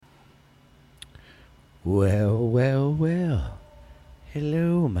Well, well, well.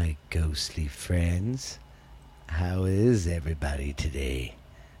 Hello, my ghostly friends. How is everybody today?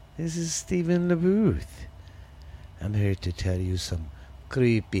 This is Stephen LeBooth. I'm here to tell you some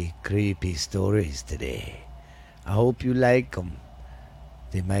creepy stories today. I hope you like them.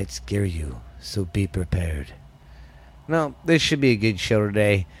 They might scare you, so be prepared. No, this should be a good show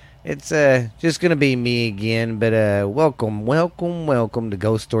today. It's just gonna be me again, but welcome to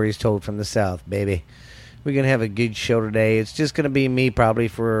Ghost Stories Told from the South, baby. We're gonna have a good show today. It's just gonna be me probably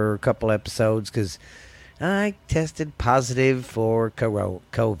for a couple episodes because I tested positive for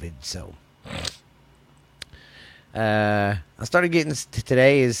COVID. So I started getting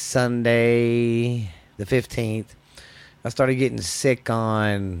today is Sunday the 15th. I started getting sick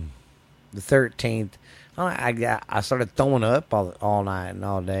on the 13th. I started throwing up all night and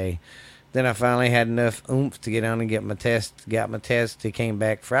all day. Then I finally had enough oomph to get on and get my test. Got my test. It came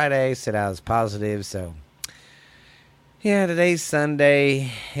back Friday, said I was positive. So, yeah, today's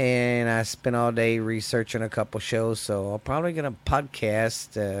Sunday, and I spent all day researching a couple shows. So, I'm probably going to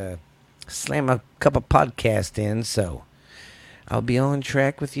podcast, slam a couple podcasts in. So, I'll be on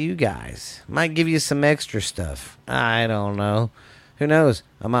track with you guys. Might give you some extra stuff. I don't know. Who knows?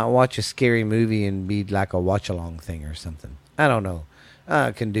 I might watch a scary movie and be like a watch-along thing or something. I don't know.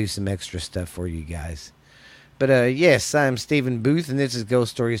 I can do some extra stuff for you guys. But, yes, I'm Stephen Booth, and this is Ghost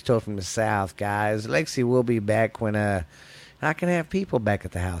Stories Told from the South, guys. Lexi will be back when I can have people back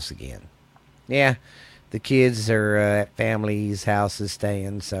at the house again. Yeah, the kids are at families' houses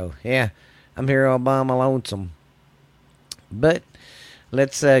staying, so, yeah, I'm here all by my lonesome. But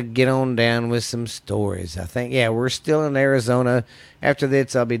let's get on down with some stories. I think, yeah, we're still in Arizona. After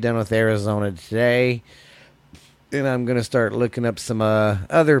this, I'll be done with Arizona today. And I'm going to start looking up some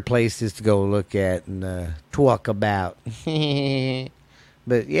other places to go look at and talk about.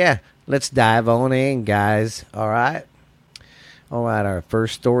 But, yeah, let's dive on in, guys. All right? All right, our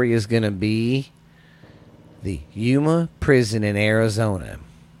first story is going to be the Yuma Prison in Arizona.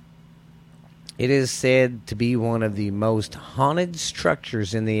 It is said to be one of the most haunted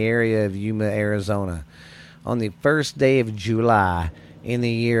structures in the area of Yuma, Arizona. On the first day of July in the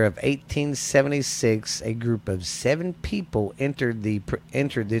year of 1876, a group of 7 people entered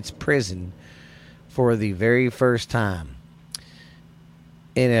its prison for the very first time.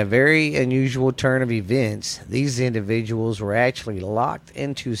 In a very unusual turn of events, these individuals were actually locked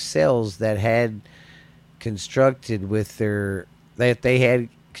into cells that they had constructed with their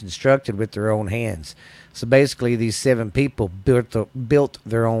own hands. So basically, these 7 people built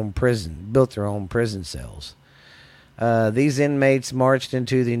their own prison cells. These inmates marched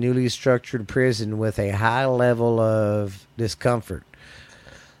into the newly structured prison with a high level of discomfort,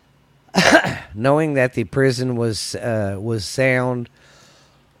 knowing that the prison was sound,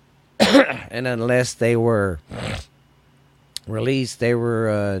 and unless they were released, there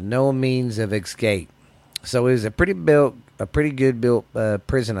were no means of escape. So it was a pretty good built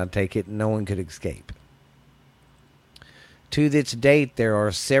prison, I take it, and no one could escape. To this date, there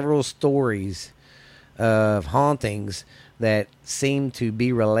are several stories of hauntings that seem to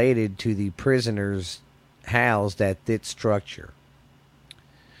be related to the prisoners housed at this structure.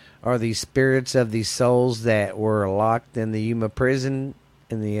 Are the spirits of the souls that were locked in the Yuma prison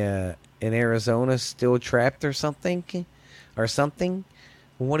in Arizona still trapped or something?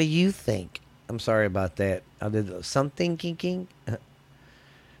 What do you think? I'm sorry about that. I did something kinking.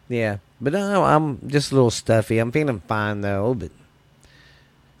 Yeah, but no, I'm just a little stuffy. I'm feeling fine though, but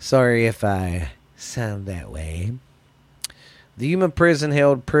sorry if I sound that way. The Yuma prison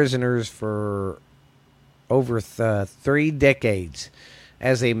held prisoners for over 3 decades.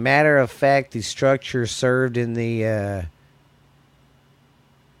 As a matter of fact, the structure served in the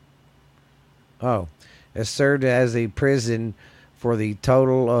it served as a prison for a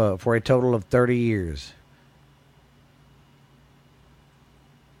total of 30 years.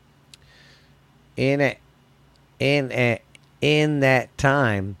 In that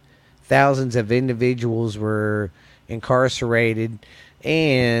time, thousands of individuals were incarcerated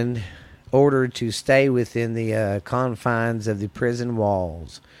and ordered to stay within the confines of the prison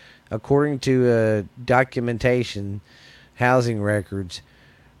walls. According to documentation, housing records,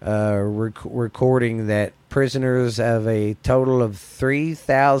 recording that prisoners of a total of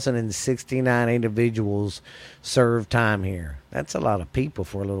 3,069 individuals served time here. That's a lot of people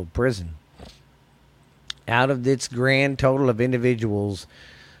for a little prison. Out of its grand total of individuals,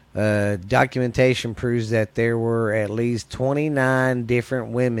 documentation proves that there were at least 29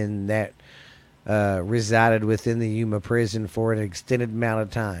 different women that resided within the Yuma prison for an extended amount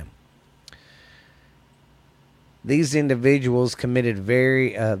of time. These individuals committed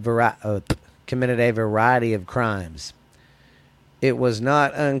committed a variety of crimes. It was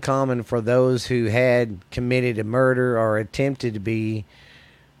not uncommon for those who had committed a murder or attempted to be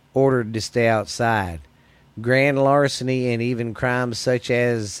ordered to stay outside. Grand larceny and even crimes such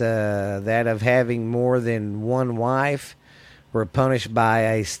as that of having more than one wife were punished by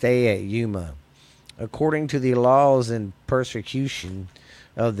a stay at Yuma. According to the laws and persecution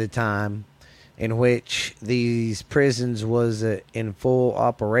of the time in which these prisons was in full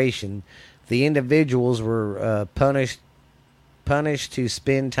operation, the individuals were punished to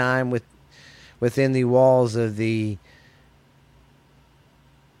spend time within the walls of the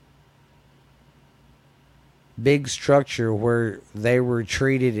big structure, where they were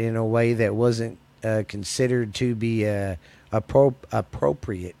treated in a way that wasn't considered to be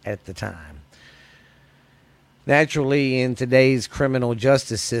appropriate at the time. Naturally, in today's criminal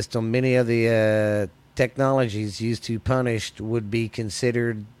justice system, many of the technologies used to punish would be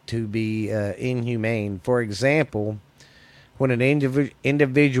considered to be inhumane. For example, when an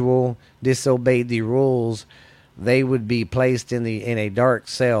individual disobeyed the rules, they would be placed in a dark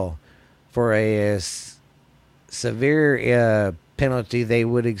cell. For a severe penalty, they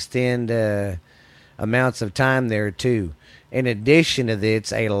would extend amounts of time there too. In addition to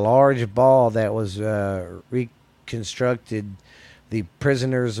this, a large ball that was reconstructed the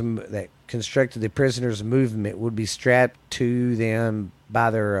prisoners movement would be strapped to them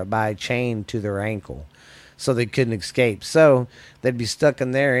by a chain to their ankle, so they couldn't escape. So they'd be stuck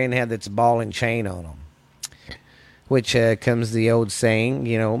in there and have this ball and chain on them, which comes the old saying,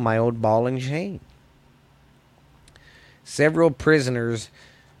 my old ball and chain. Several prisoners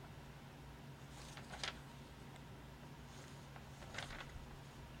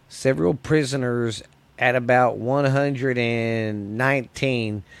at about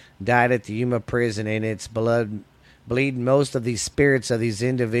 119 died at the Yuma prison, and its believed most of the spirits of these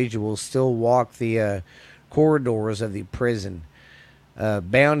individuals still walk the corridors of the prison,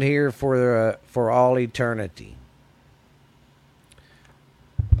 bound here for all eternity.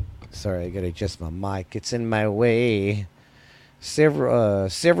 Sorry, I gotta adjust my mic. It's in my way.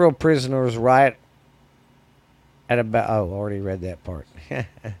 Several prisoners right at about... Oh, already read that part.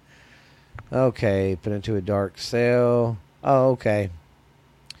 Okay, put into a dark cell. Oh, okay.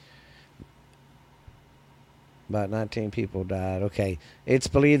 About 19 people died. Okay. It's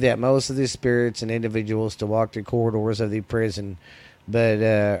believed that most of the spirits and individuals to walk the corridors of the prison, but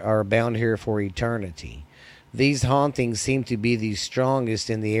are bound here for eternity. These hauntings seem to be the strongest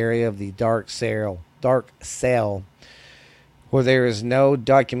in the area of the dark cell, where there is no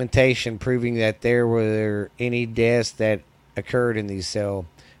documentation proving that there were any deaths that occurred in the cell.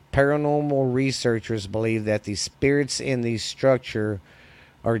 Paranormal researchers believe that the spirits in the structure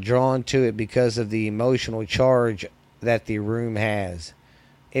are drawn to it because of the emotional charge that the room has.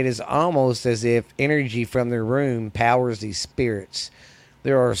 It is almost as if energy from the room powers these spirits.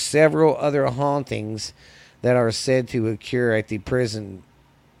 There are several other hauntings that are said to occur at the prison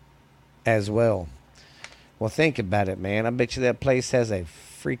as well. Well, think about it, man. I bet you that place has a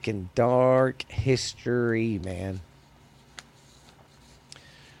freaking dark history, man.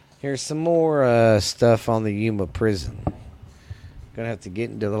 Here's some more stuff on the Yuma prison. Gonna have to get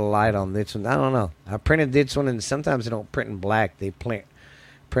into the light on this one. I don't know. I printed this one, and sometimes they don't print in black. They print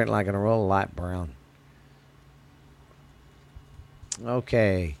like in a real light brown.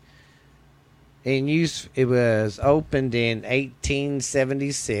 Okay. In use, it was opened in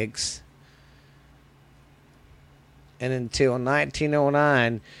 1876, and until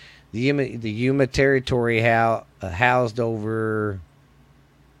 1909, the Yuma Territory housed over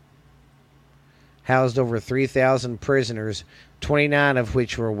 3,000 prisoners, 29 of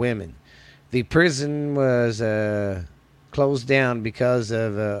which were women. The prison was closed down because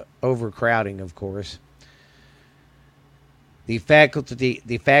of overcrowding, of course. The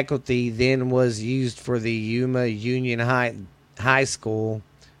faculty then was used for the Yuma Union High School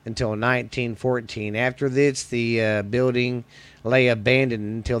until 1914. After this, the building lay abandoned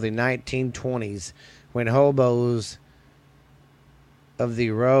until the 1920s, when hobos of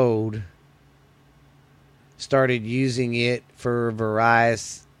the road started using it for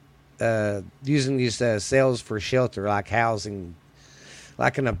various, using these cells for shelter, like housing,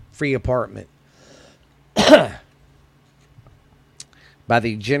 like in a free apartment. By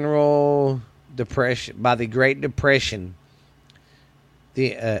the Great Depression,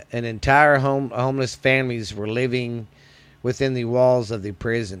 an entire homeless families were living within the walls of the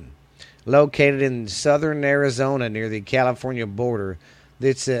prison. Located in southern Arizona near the California border,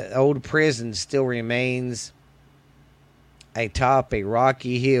 this old prison still remains atop a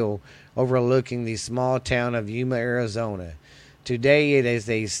rocky hill overlooking the small town of Yuma, Arizona. Today it is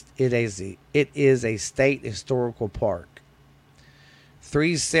a state historical park.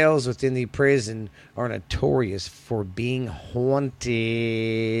 3 cells within the prison are notorious for being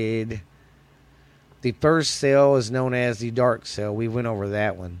haunted. The first cell is known as the dark cell. We went over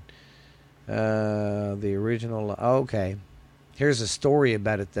that one. The original. Okay. Here's a story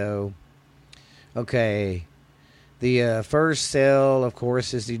about it, though. Okay. The first cell, of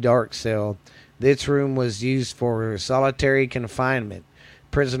course, is the dark cell. This room was used for solitary confinement.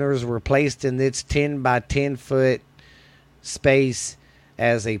 Prisoners were placed in this 10 by 10 foot space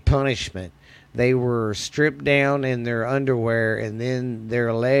as a punishment. They were stripped down in their underwear, and then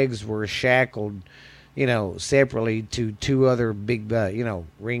their legs were shackled, separately to 2 other big,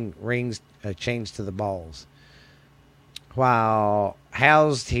 rings chains to the balls. While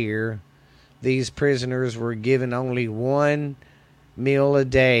housed here, these prisoners were given only 1 meal a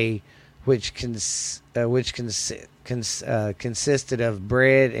day, which consisted of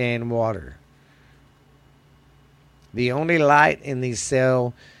bread and water. The only light in the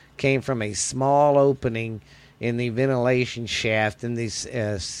cell came from a small opening in the ventilation shaft in the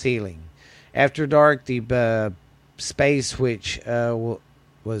ceiling. After dark, the space, which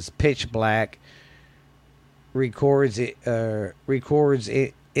was pitch black, records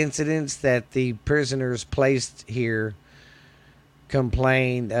incidents that the prisoners placed here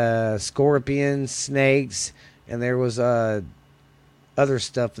complained scorpions, snakes, and there was other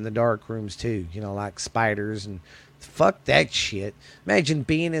stuff in the dark rooms too, like spiders and fuck that shit. Imagine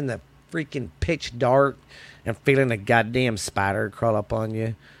being in the freaking pitch dark and feeling a goddamn spider crawl up on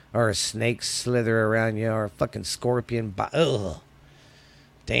you, or a snake slither around you, or a fucking scorpion bite. Ugh.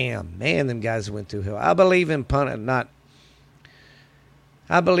 Damn, man, them guys went through hell. I believe in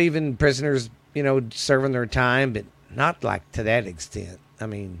prisoners, serving their time, but not like to that extent. I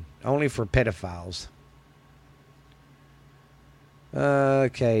mean, only for pedophiles.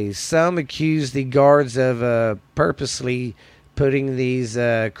 Okay, some accuse the guards of purposely putting these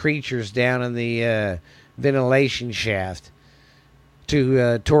creatures down in the ventilation shaft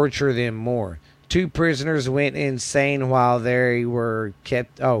to torture them more. 2 prisoners went insane while they were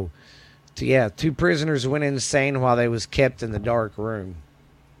kept. 2 prisoners went insane while they was kept in the dark room.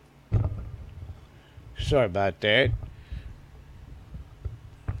 Sorry about that.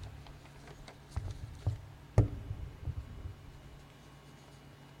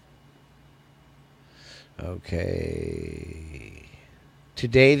 Okay.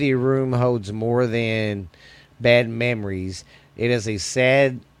 Today the room holds more than bad memories. It is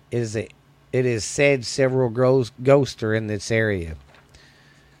said several ghosts are in this area.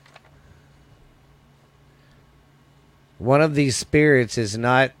 One of these spirits is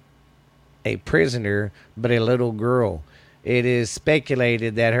not a prisoner, but a little girl. It is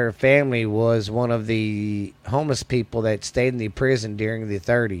speculated that her family was one of the homeless people that stayed in the prison during the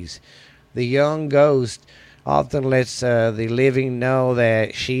 30s. The young ghost often lets the living know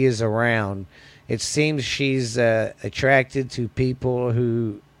that she is around. It seems she's attracted to people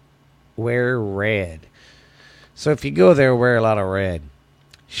who wear red. So if you go there, wear a lot of red.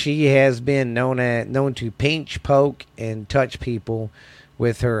 She has been known to pinch, poke, and touch people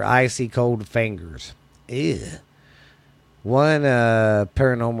with her icy cold fingers. Ew. One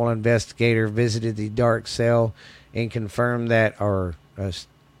paranormal investigator visited the dark cell and confirmed that a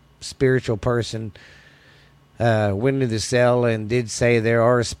spiritual person went into the cell and did say there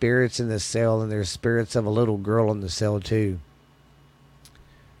are spirits in the cell, and there's spirits of a little girl in the cell too.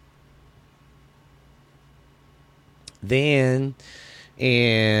 Then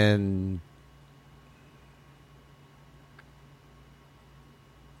in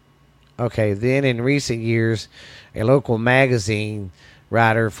recent years, a local magazine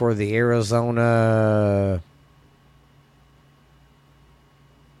writer for the Arizona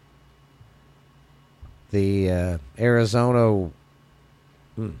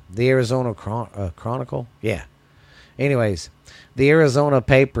Chronicle. Yeah. Anyways, the Arizona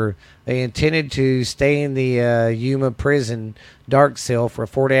paper, they intended to stay in the Yuma prison dark cell for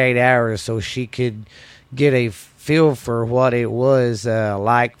 48 hours so she could get a feel for what it was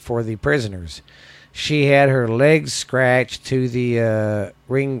like for the prisoners. She had her legs scratched to the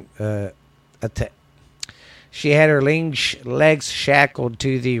ring. She had her legs shackled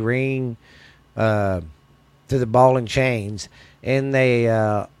to the ring, to the ball and chains, and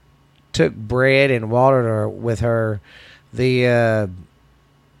they took bread and water with her. The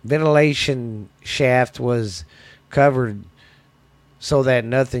ventilation shaft was covered so that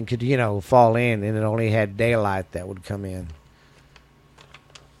nothing could, fall in, and it only had daylight that would come in.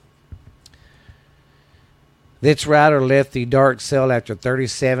 This writer left the dark cell after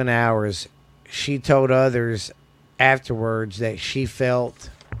 37 hours. She told others afterwards that she felt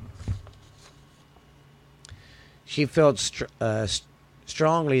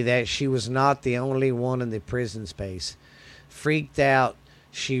strongly that she was not the only one in the prison space. Freaked out,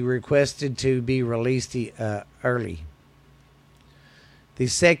 she requested to be released early. The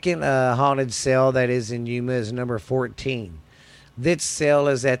second haunted cell that is in Yuma is number 14. This cell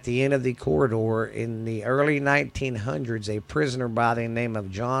is at the end of the corridor. In the early 1900s, a prisoner by the name of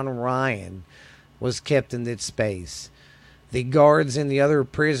John Ryan was kept in this space. The guards and the other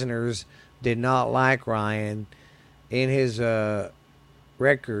prisoners did not like Ryan. In his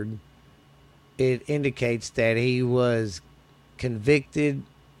record, it indicates that he was convicted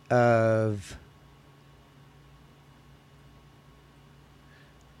of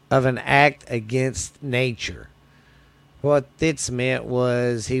an act against nature. What this meant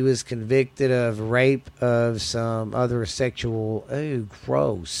was he was convicted of rape of some other sexual. Oh,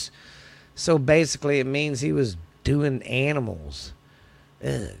 gross. So basically, it means he was doing animals.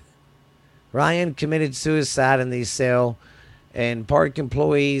 Ugh. Ryan committed suicide in the cell, and park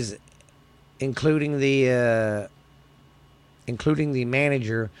employees, including the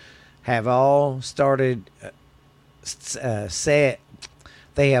manager, have all started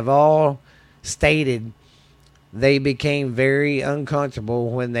they have all stated they became very uncomfortable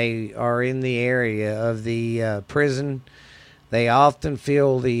when they are in the area of the prison. They often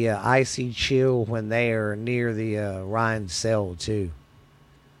feel the icy chill when they are near the Ryan cell, too.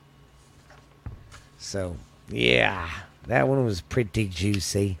 So, yeah, that one was pretty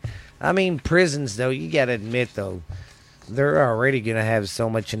juicy. I mean, prisons, though, you got to admit, though, they're already going to have so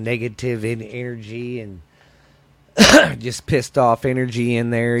much negative energy and just pissed off energy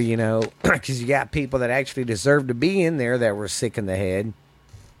in there, you know, because you got people that actually deserve to be in there that were sick in the head.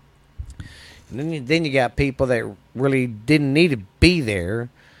 And then you got people that really didn't need to be there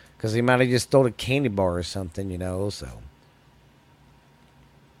because they might have just stole a candy bar or something, you know, so.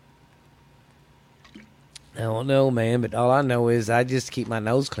 I don't know, man, but all I know is I just keep my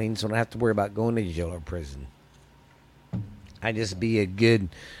nose clean so I don't have to worry about going to jail or prison. I just be a good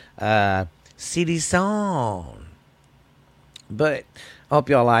city song. But I hope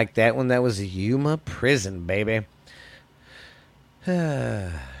y'all like that one. That was a Yuma prison, baby.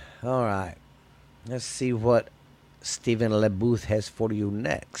 All right. Let's see what Stephen LeBooth has for you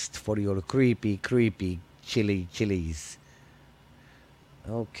next. For your creepy chilies.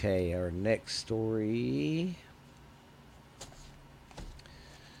 Okay, our next story.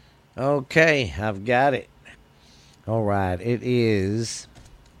 Okay, I've got it. All right, it is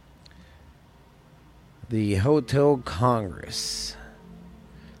the Hotel Congress.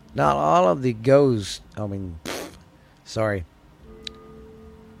 Not all of the ghosts,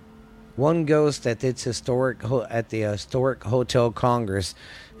 one ghost at the historic Hotel Congress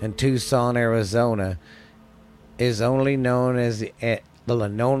in Tucson, Arizona, is only known as a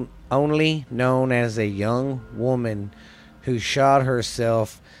young woman who shot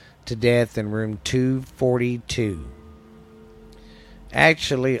herself to death in room 242.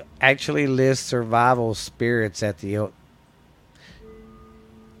 Actually lists survival spirits at the.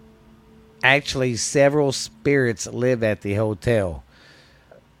 Actually, several spirits live at the hotel.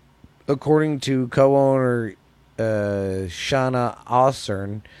 According to co-owner Shauna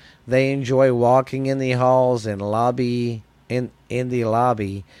Osern, they enjoy walking in the halls and lobby in the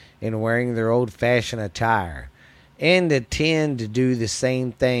lobby and wearing their old-fashioned attire, and tend to do the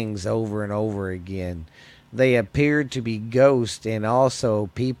same things over and over again. They appear to be ghosts and also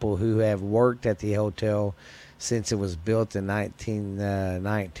people who have worked at the hotel since it was built in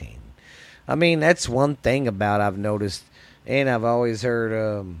 1919. I mean, that's one thing about I've noticed, and I've always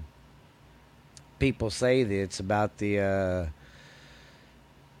heard people say that it's about the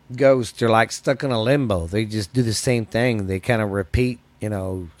ghosts. They're like stuck in a limbo. They just do the same thing. They kind of repeat, you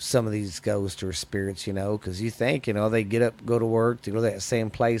know, some of these ghosts or spirits, you know, because you think, you know, they get up, go to work, they go to that same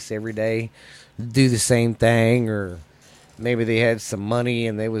place every day, do the same thing, or maybe they had some money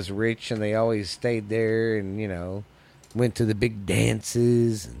and they was rich and they always stayed there and, you know, went to the big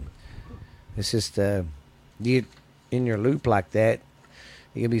dances. And it's just you in your loop like that,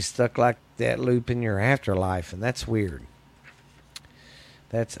 you can be stuck like that loop in your afterlife, and that's weird.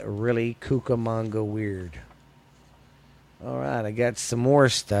 That's really Cucamonga weird. All right, I got some more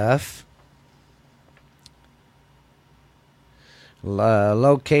stuff.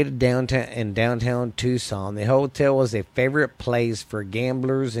 Located downtown Tucson, the hotel was a favorite place for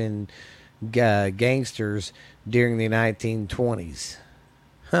gamblers and gangsters during the 1920s.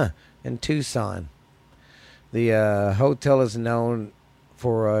 In Tucson, the hotel is known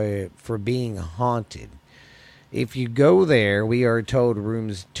for being haunted. If you go there, we are told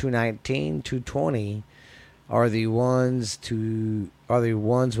rooms 219, 220 are the ones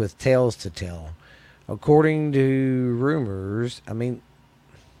with tales to tell. According to rumors,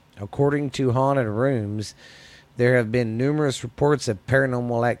 according to haunted rooms, there have been numerous reports of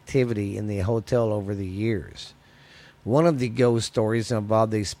paranormal activity in the hotel over the years. One of the ghost stories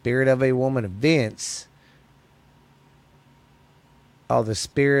involved the spirit of a woman, Vince, the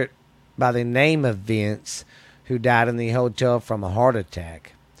spirit by the name of Vince, who died in the hotel from a heart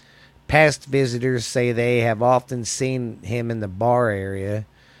attack. Past visitors say they have often seen him in the bar area.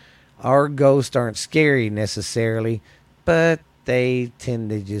 Our ghosts aren't scary necessarily, but they tend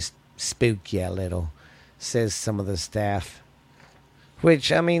to just spook you a little, says some of the staff.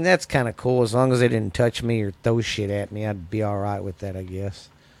 Which, I mean, that's kind of cool. As long as they didn't touch me or throw shit at me, I'd be alright with that, I guess.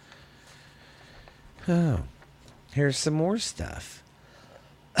 Oh, here's some more stuff.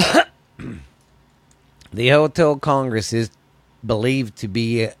 The Hotel Congress is believed to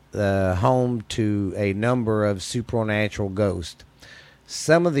be home to a number of supernatural ghosts.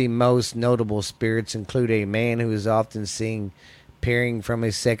 Some of the most notable spirits include a man who is often seen peering from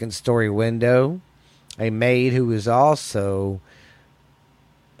a second-story window, a maid who is often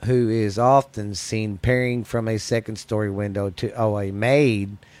seen peering from a second-story window to a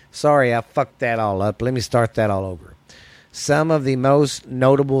maid. Sorry, I fucked that all up. Let me start that all over. Some of the most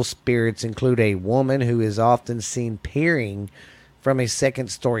notable spirits include a woman who is often seen peering from a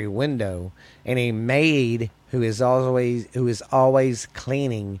second-story window, and a maid who is always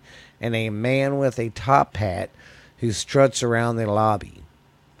cleaning, and a man with a top hat who struts around the lobby.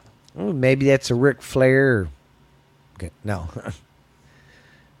 Oh, maybe that's a Ric Flair. Okay, no,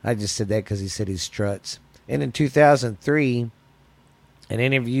 I just said that because he said he struts. And in 2003, an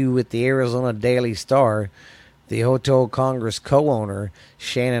interview with the Arizona Daily Star, the Hotel Congress co-owner,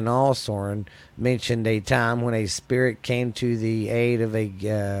 Shannon Alsorn, mentioned a time when a spirit came to the aid of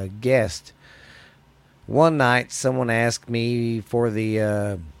a guest. One night, someone asked me for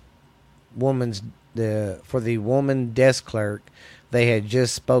the woman desk clerk they had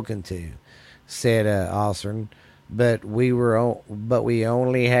just spoken to, said Alsorn, but we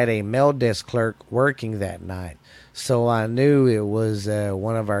only had a male desk clerk working that night, so I knew it was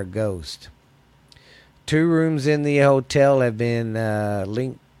one of our ghosts. 2 rooms in the hotel have been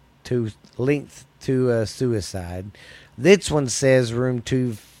linked to suicide. This one says room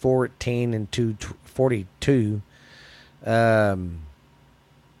 214 and 242.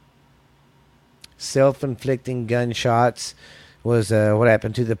 Self-inflicting gunshots was what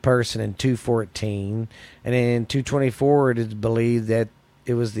happened to the person in 214. And in 224, it is believed that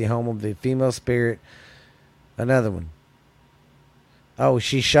it was the home of the female spirit. Another one. Oh,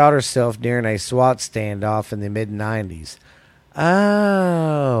 she shot herself during a SWAT standoff in the mid-90s.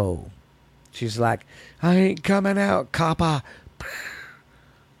 Oh. She's like, I ain't coming out, copper.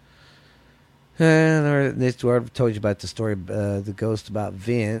 And this is where I've told you about the story, the ghost about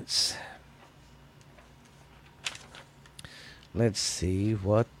Vince. Let's see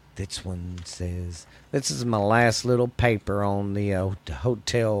what this one says. This is my last little paper on the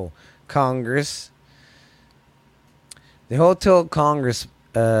Hotel Congress. The Hotel Congress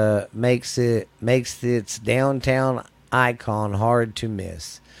makes its downtown icon hard to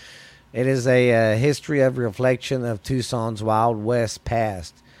miss. It is a history of reflection of Tucson's Wild West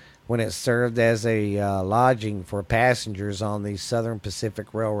past, when it served as a lodging for passengers on the Southern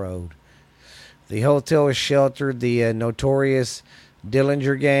Pacific Railroad. The hotel sheltered the notorious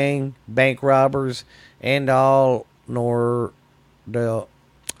Dillinger Gang, bank robbers, and who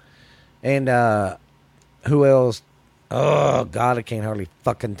else? Oh, God, I can't hardly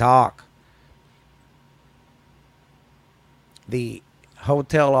fucking talk. The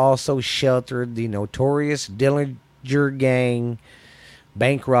hotel also sheltered the notorious Dillinger Gang,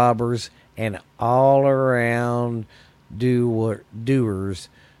 bank robbers, and all-around doers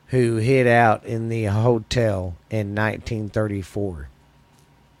who hid out in the hotel in 1934.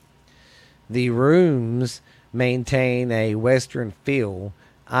 The rooms maintain a Western feel,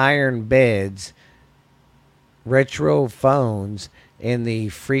 iron beds, retro phones, and the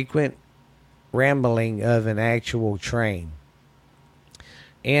frequent rambling of an actual train.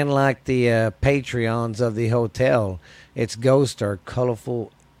 And like the Patreons of the hotel, its ghosts are a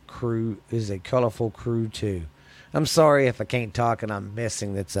colorful crew too. I'm sorry if I can't talk and I'm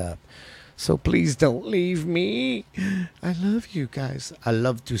messing this up. So please don't leave me. I love you guys. I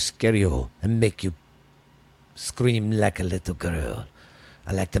love to scare you and make you scream like a little girl.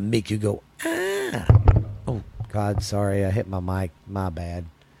 I like to make you go, ah. Oh, God, sorry. I hit my mic. My bad.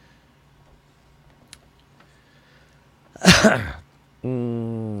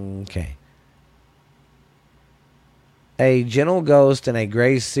 Okay. A gentle ghost in a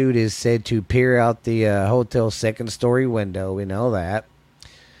gray suit is said to peer out the hotel's second-story window. We know that.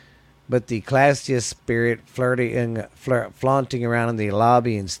 But the classiest spirit flaunting around in the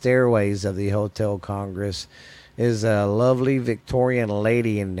lobby and stairways of the Hotel Congress is a lovely Victorian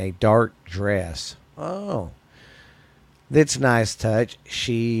lady in a dark dress. Oh, that's a nice touch.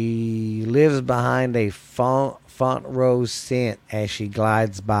 She lives behind a font rose scent as she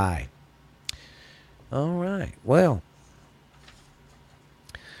glides by. All right. Well,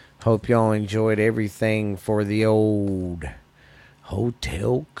 hope y'all enjoyed everything for the old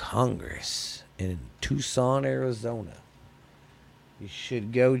Hotel Congress in Tucson, Arizona. You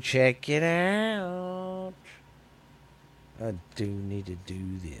should go check it out. I do need to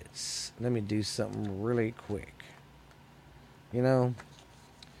do this. Let me do something really quick. You know,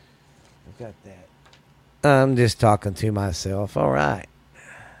 I've got that. I'm just talking to myself. All right.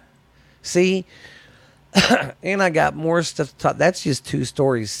 See, and I got more stuff to talk. That's just 2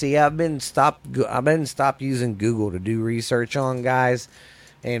 stories. See, I've been stopped using Google to do research on, guys.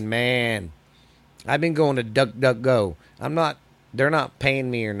 And man, I've been going to DuckDuckGo. They're not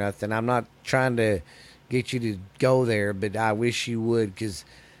paying me or nothing. I'm not trying to get you to go there, but I wish you would, because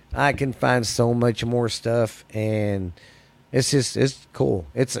I can find so much more stuff, and it's cool.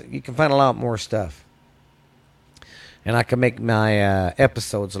 You can find a lot more stuff. And I can make my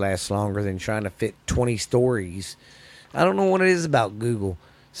episodes last longer than trying to fit 20 stories. I don't know what it is about Google.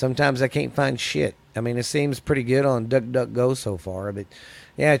 Sometimes I can't find shit. I mean, it seems pretty good on DuckDuckGo so far. But,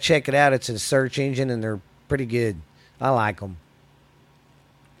 yeah, check it out. It's a search engine, and they're pretty good. I like them.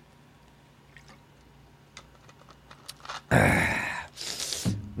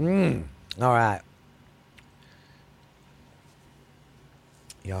 All right.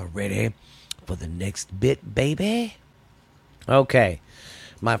 Y'all ready for the next bit, baby? Okay,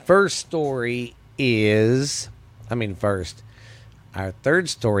 my first story is, our third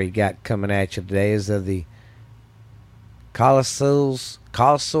story got coming at you today is of the Colossal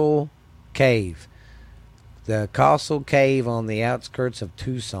Cave. The Colossal Cave on the outskirts of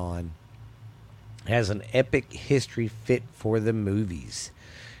Tucson has an epic history fit for the movies.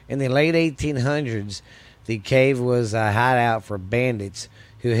 In the late 1800s, the cave was a hideout for bandits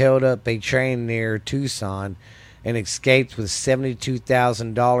who held up a train near Tucson and escaped with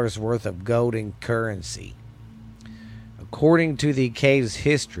 $72,000 worth of gold and currency. According to the cave's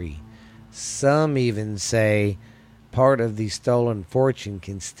history, some even say part of the stolen fortune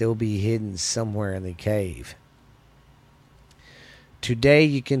can still be hidden somewhere in the cave. Today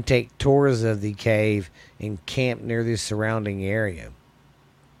you can take tours of the cave and camp near the surrounding area.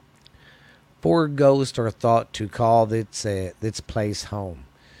 4 ghosts are thought to call this place home.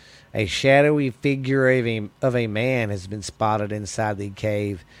 A shadowy figure of a man has been spotted inside the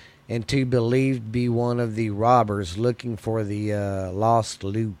cave, and to believed to be one of the robbers looking for the lost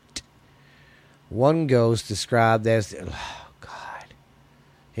loot. One ghost described as, oh God,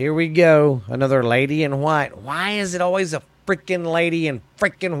 here we go, another lady in white. Why is it always a freaking lady in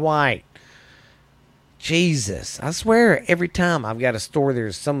freaking white? Jesus, I swear every time I've got a story,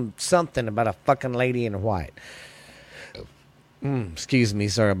 there's something about a fucking lady in white. Excuse me,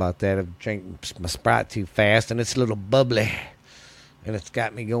 sorry about that. I've drank my Sprite too fast, and it's a little bubbly, and it's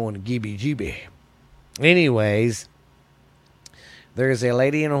got me going gibby-jibby. Anyways, there's a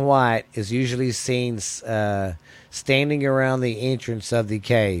lady in white is usually seen standing around the entrance of the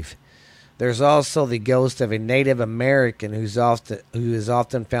cave. There's also the ghost of a Native American who is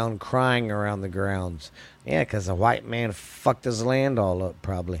often found crying around the grounds. Yeah, because a white man fucked his land all up,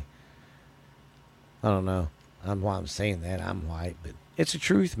 probably. I don't know. Why I'm saying that. I'm white, but it's the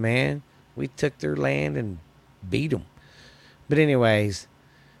truth, man. We took their land and beat them. But anyways,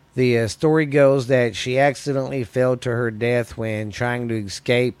 the story goes that she accidentally fell to her death when trying to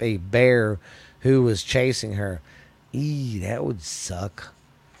escape a bear who was chasing her. That would suck.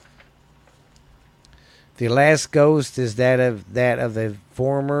 The last ghost is that of the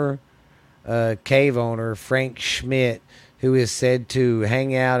former cave owner, Frank Schmidt, who is said to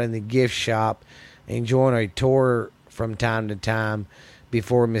hang out in the gift shop and join a tour from time to time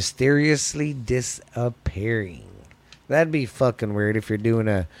before mysteriously disappearing. That'd be fucking weird if you're doing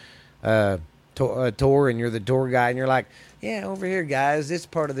a tour and you're the tour guide and you're like, yeah, over here, guys, this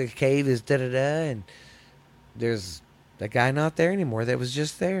part of the cave is da-da-da, and there's that guy not there anymore that was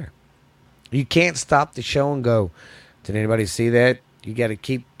just there. You can't stop the show and go, did anybody see that? You got to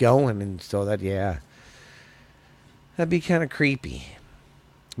keep going, and so that'd be kind of creepy.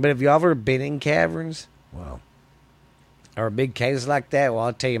 But have you ever been in caverns? Well, or big caves like that? Well,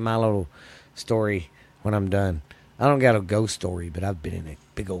 I'll tell you my little story when I'm done. I don't got a ghost story, but I've been in a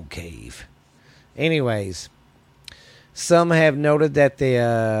big old cave. Anyways, Some have noted that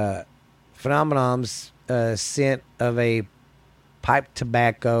the phenomenon's scent of a pipe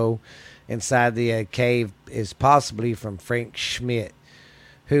tobacco inside the cave is possibly from Frank Schmidt,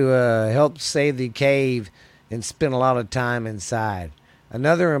 who helped save the cave and spent a lot of time inside.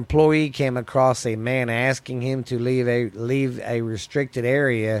 Another employee came across a man asking him to leave a restricted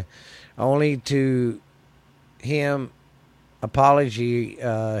area, only to him apology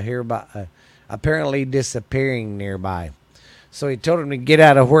hereby apparently disappearing nearby. So he told him to get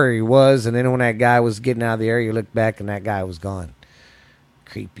out of where he was, and then when that guy was getting out of the area, he looked back and that guy was gone.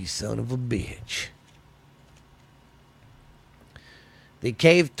 Creepy son of a bitch. The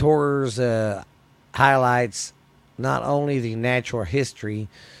cave tours highlights not only the natural history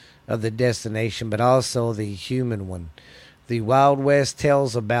of the destination, but also the human one. The Wild West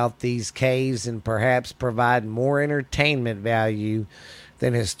tells about these caves and perhaps provide more entertainment value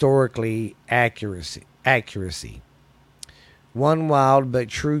than historically accuracy. One wild but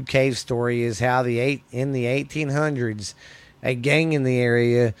true cave story is how in the 1800s, a gang in the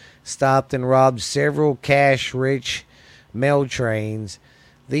area stopped and robbed several cash-rich mail trains.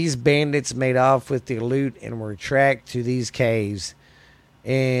 These bandits made off with the loot and were tracked to these caves.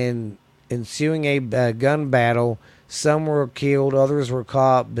 In ensuing a gun battle, some were killed, others were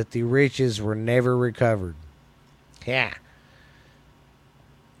caught, but the riches were never recovered. Yeah.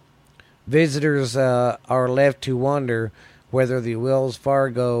 Visitors are left to wonder whether the Wells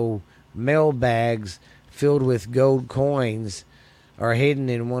Fargo mail bags filled with gold coins are hidden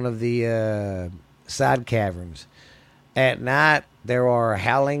in one of the side caverns. At night, there are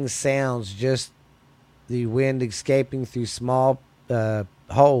howling sounds, just the wind escaping through small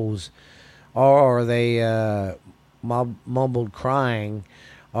holes, or they mumbled crying,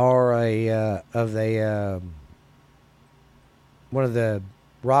 or one of the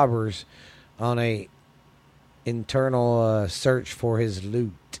robbers on a internal search for his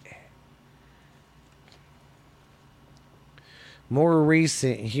loot. More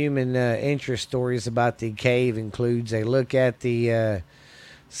recent human interest stories about the cave includes a look at the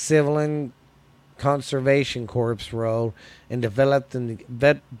Civilian Conservation Corps role in developing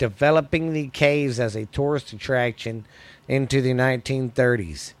the caves as a tourist attraction into the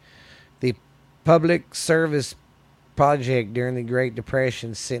 1930s. The public service project during the Great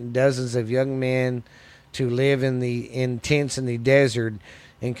Depression sent dozens of young men to live in tents in the desert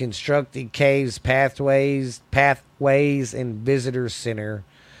and construct the caves, pathways, and visitor center.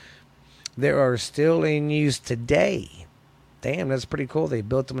 They are still in use today. Damn, that's pretty cool. They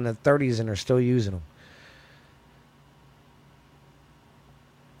built them in the 30s and are still using them.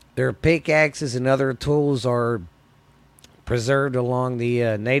 Their pickaxes and other tools are preserved along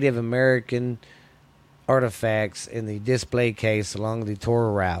the Native American artifacts in the display case along the tour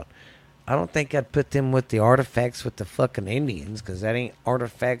route. I don't think I'd put them with the artifacts with the fucking Indians, because that ain't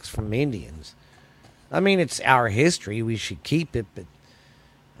artifacts from Indians. I mean, it's our history. We should keep it, but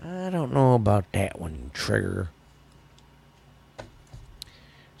I don't know about that one, Trigger.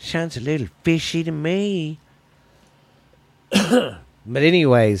 Sounds a little fishy to me. But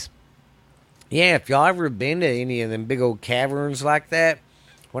anyways, yeah, if y'all ever been to any of them big old caverns like that,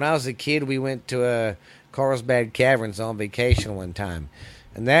 when I was a kid, we went to Carlsbad Caverns on vacation one time.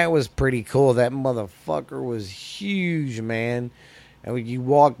 And that was pretty cool. That motherfucker was huge, man. And when you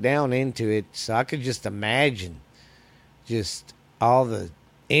walk down into it, so I could just imagine just all the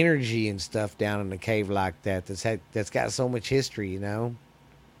energy and stuff down in the cave like that. That's got so much history, you know.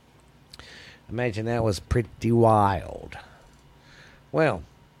 Imagine that was pretty wild. Well,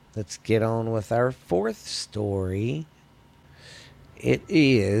 let's get on with our fourth story. It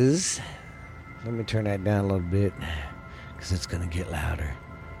is... Let me turn that down a little bit, because it's going to get louder.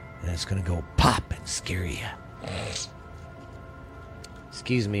 And it's going to go pop and scare you.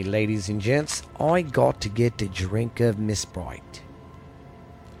 Excuse me, ladies and gents. I got to get a drink of Miss Bright.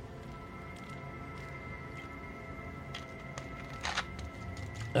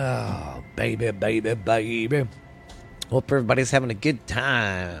 Oh, baby, baby, baby. Hope everybody's having a good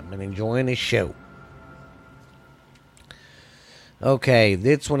time and enjoying the show. Okay,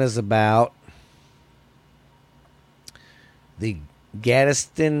 this one is about the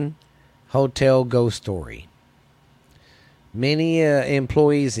Gaddiston Hotel ghost story. Many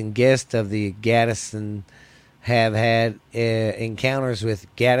employees and guests of the Gaddiston have had encounters with the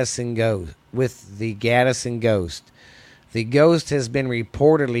Gaddiston ghost. The ghost has been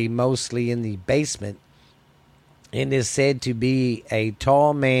reportedly mostly in the basement and is said to be a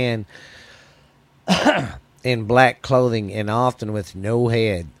tall man in black clothing and often with no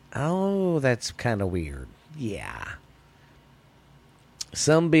head. Oh, that's kind of weird. Yeah.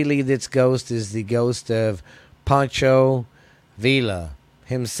 Some believe this ghost is the ghost of Pancho Villa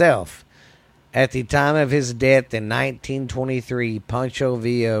himself. At the time of his death in 1923, Pancho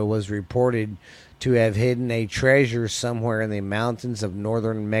Villa was reported to have hidden a treasure somewhere in the mountains of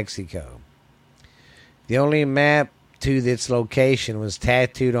northern Mexico. The only map to its location was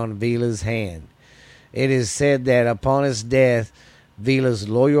tattooed on Villa's hand. It is said that upon his death, Villa's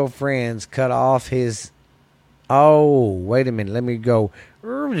loyal friends cut off his... Oh, wait a minute. Let me go.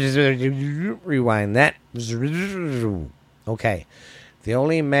 Rewind that. Okay. The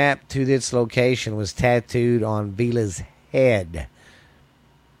only map to its location was tattooed on Villa's head.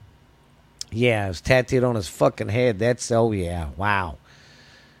 Yeah, it was tattooed on his fucking head. That's... Oh, yeah. Wow.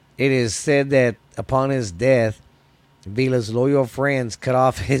 It is said that upon his death, Villa's loyal friends cut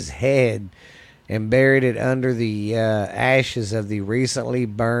off his head and buried it under the ashes of the recently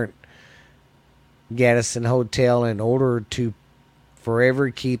burnt Gaddison Hotel in order to forever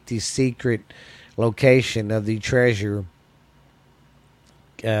keep the secret location of the treasure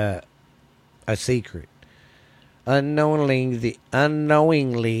a secret. Unknowingly,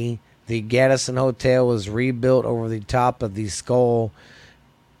 the Gaddison Hotel was rebuilt over the top of the skull,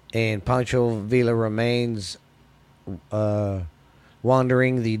 and Pancho Villa remains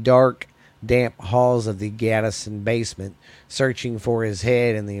wandering the dark, damp halls of the Gaddison basement, searching for his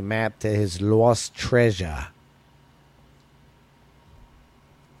head and the map to his lost treasure.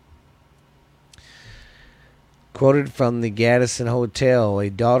 Quoted from the Gaddison Hotel, a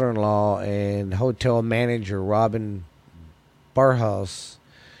daughter-in-law and hotel manager, Robin Barhaus,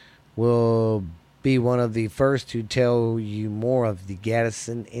 will be one of the first to tell you more of the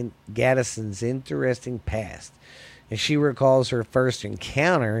Gaddison's interesting past. And she recalls her first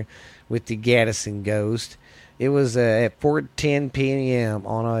encounter with the Gaddison ghost. It was at 4:10 p.m.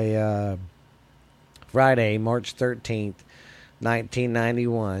 on a Friday, March 13th,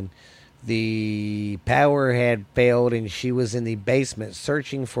 1991. The power had failed and she was in the basement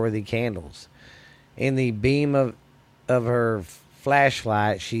searching for the candles. In the beam of her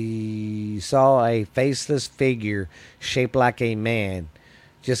flashlight, she saw a faceless figure shaped like a man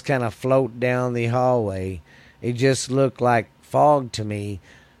just kind of float down the hallway. It just looked like fog to me,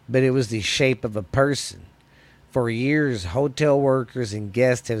 but it was the shape of a person. For years, hotel workers and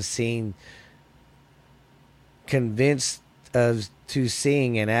guests have seen, convinced of to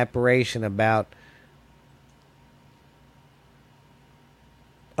seeing an apparition about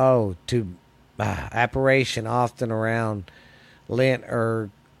apparition often around Lent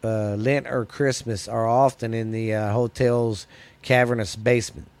or Christmas are often in the hotel's cavernous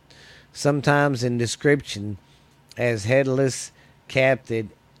basement. Sometimes in description as headless, caped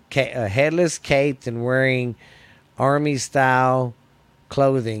and wearing army-style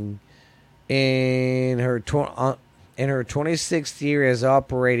clothing. In her 26th year as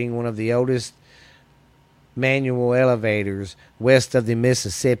operating one of the oldest manual elevators west of the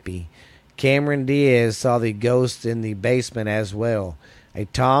Mississippi, Cameron Diaz saw the ghost in the basement as well. A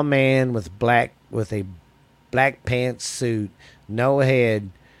tall man with a black pants suit, no head.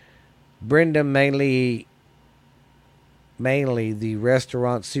 Brenda mainly the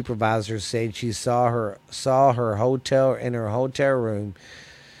restaurant supervisor said she saw her hotel in her hotel room.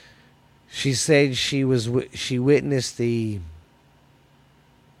 She said she witnessed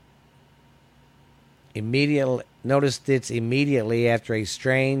noticed it immediately after a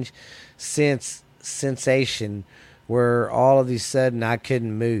strange sensation where all of a sudden I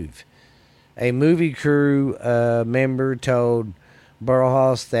couldn't move. A movie crew member told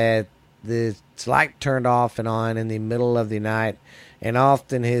Burlhouse that the light turned off and on in the middle of the night, and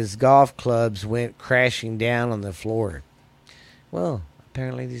often his golf clubs went crashing down on the floor. Well,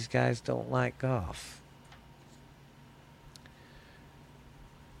 apparently these guys don't like golf.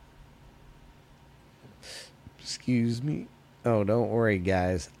 Excuse me. Oh, don't worry,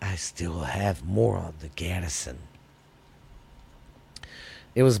 guys. I still have more on the Gaddison.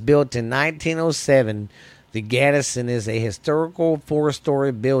 It was built in 1907. The Gaddison is a historical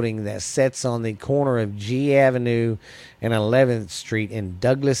 4-story building that sits on the corner of G Avenue and 11th Street in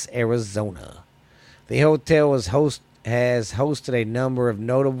Douglas, Arizona. The hotel has hosted a number of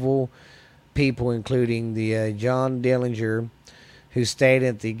notable people, including the John Dillinger, who stayed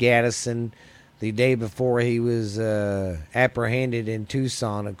at the Gaddison the day before he was apprehended in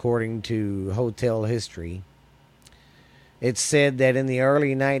Tucson, according to hotel history. It's said that in the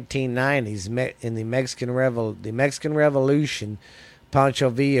early 1990s, in the Mexican Revolution, Pancho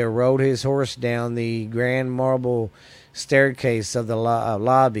Villa rode his horse down the grand marble staircase of the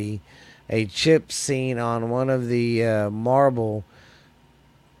lobby. A chip seen on one of the marble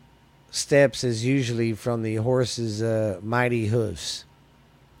steps is usually from the horse's mighty hoofs.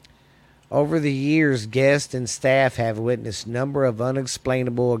 Over the years, guests and staff have witnessed a number of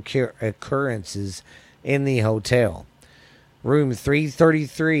unexplainable occurrences in the hotel. Room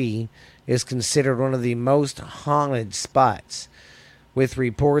 333 is considered one of the most haunted spots, with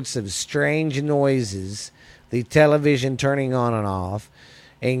reports of strange noises, the television turning on and off,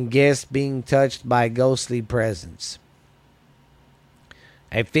 and guests being touched by ghostly presence.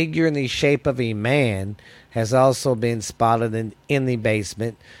 A figure in the shape of a man has also been spotted in the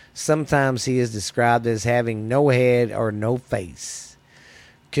basement. Sometimes he is described as having no head or no face.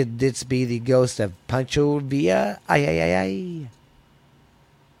 Could this be the ghost of Pancho Villa? Ay, ay, ay, ay.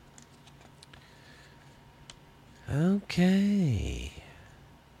 Okay.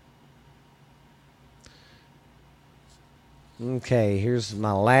 Okay, here's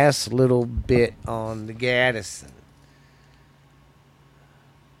my last little bit on the Gaddison.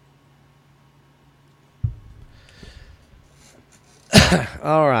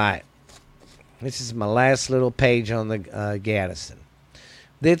 All right. This is my last little page on the Gaddison.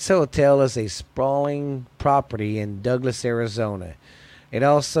 This hotel is a sprawling property in Douglas, Arizona. It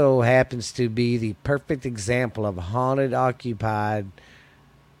also happens to be the perfect example of a haunted occupation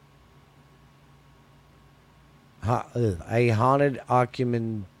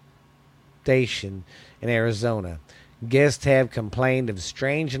in Arizona. Guests have complained of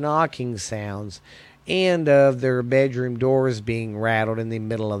strange knocking sounds and of their bedroom doors being rattled in the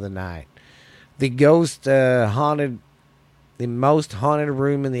middle of the night. The most haunted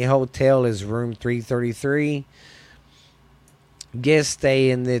room in the hotel is room 333. Guests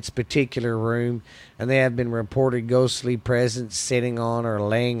stay in this particular room, and they have been reported ghostly presence sitting on or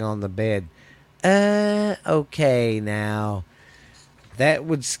laying on the bed. Okay, now, that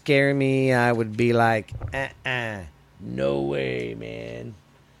would scare me. I would be like, no way, man.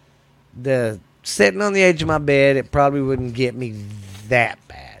 The sitting on the edge of my bed, it probably wouldn't get me that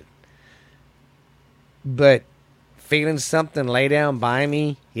bad. But feeling something lay down by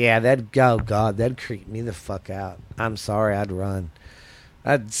me, yeah, that'd creep me the fuck out. I'm sorry, I'd run.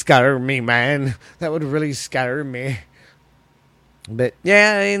 That'd scare me, man. That would really scare me. But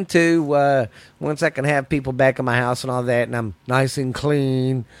yeah, once I can have people back in my house and all that, and I'm nice and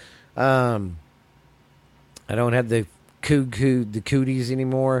clean, I don't have the cooties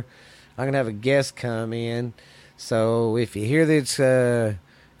anymore. I'm gonna have a guest come in. So if you hear this,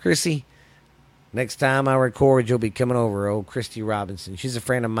 Chrissy, next time I record, you'll be coming over. Old Christy Robinson. She's a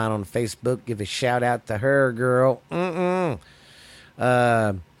friend of mine on Facebook. Give a shout out to her, girl.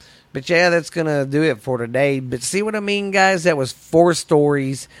 But yeah, that's going to do it for today. But see what I mean, guys? That was 4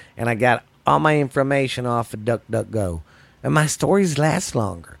 stories, and I got all my information off of DuckDuckGo. And my stories last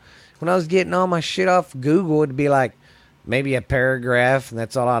longer. When I was getting all my shit off Google, it'd be like maybe a paragraph, and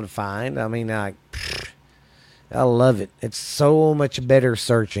that's all I'd find. I mean, I love it. It's so much better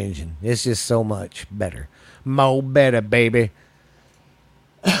search engine. It's just so much better. Mo better, baby.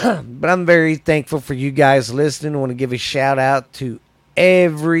 But I'm very thankful for you guys listening. I want to give a shout out to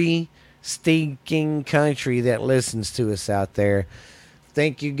every stinking country that listens to us out there.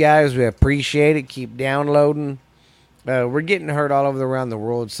 Thank you guys. We appreciate it. Keep downloading. We're getting heard all over around the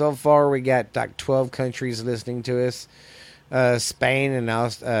world. So far, we got like 12 countries listening to us. Spain and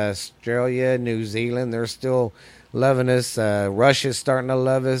Australia, New Zealand, they're still loving us. Russia's starting to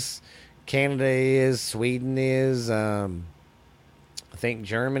love us. Canada is. Sweden is. I think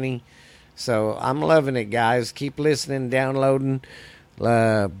Germany. So I'm loving it, guys. Keep listening, downloading.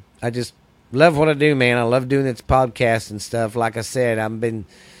 I just love what I do, man. I love doing this podcast and stuff. Like I said, I've been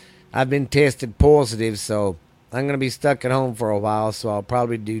tested positive, so I'm gonna be stuck at home for a while. So I'll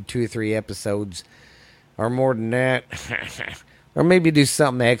probably do 2 or 3 episodes, or more than that, or maybe do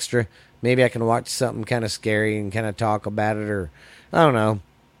something extra. Maybe I can watch something kind of scary and kind of talk about it, or I don't know,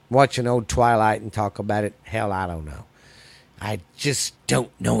 watch an old Twilight and talk about it. Hell, I don't know. I just don't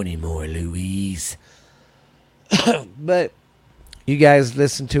know anymore, Louise. But you guys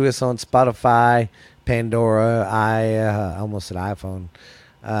listen to us on Spotify, Pandora, I almost said iPhone,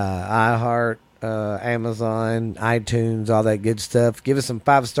 iHeart, Amazon, iTunes, all that good stuff. Give us some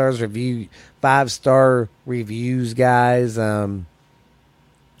 5-star reviews, guys. We're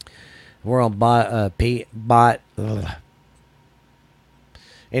on bot.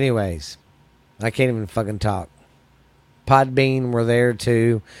 Anyways, I can't even fucking talk. Podbean, we're there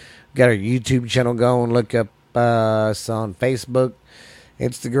too. Got our YouTube channel going. Look up us on Facebook,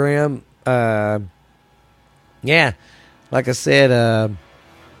 Instagram. Yeah, like I said,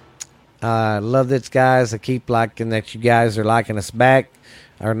 I love this, guys. I keep liking that you guys are liking us back.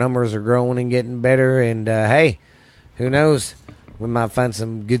 Our numbers are growing and getting better. And hey, who knows? We might find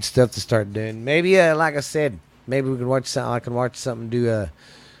some good stuff to start doing. Maybe, like I said, maybe we can watch something. I can watch something. Do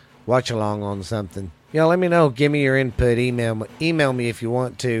watch along on something. Let me know. Give me your input. Email me if you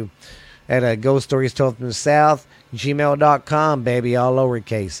want to at Ghost Stories Told from the South, gmail.com, baby, all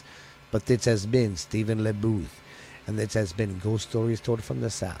lowercase. But this has been Stephen LeBooth, and this has been Ghost Stories Told from the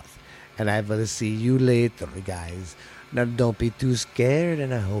South. And I will see you later, guys. Now, don't be too scared,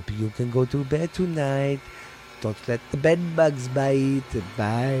 and I hope you can go to bed tonight. Don't let the bed bugs bite.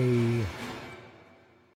 Bye.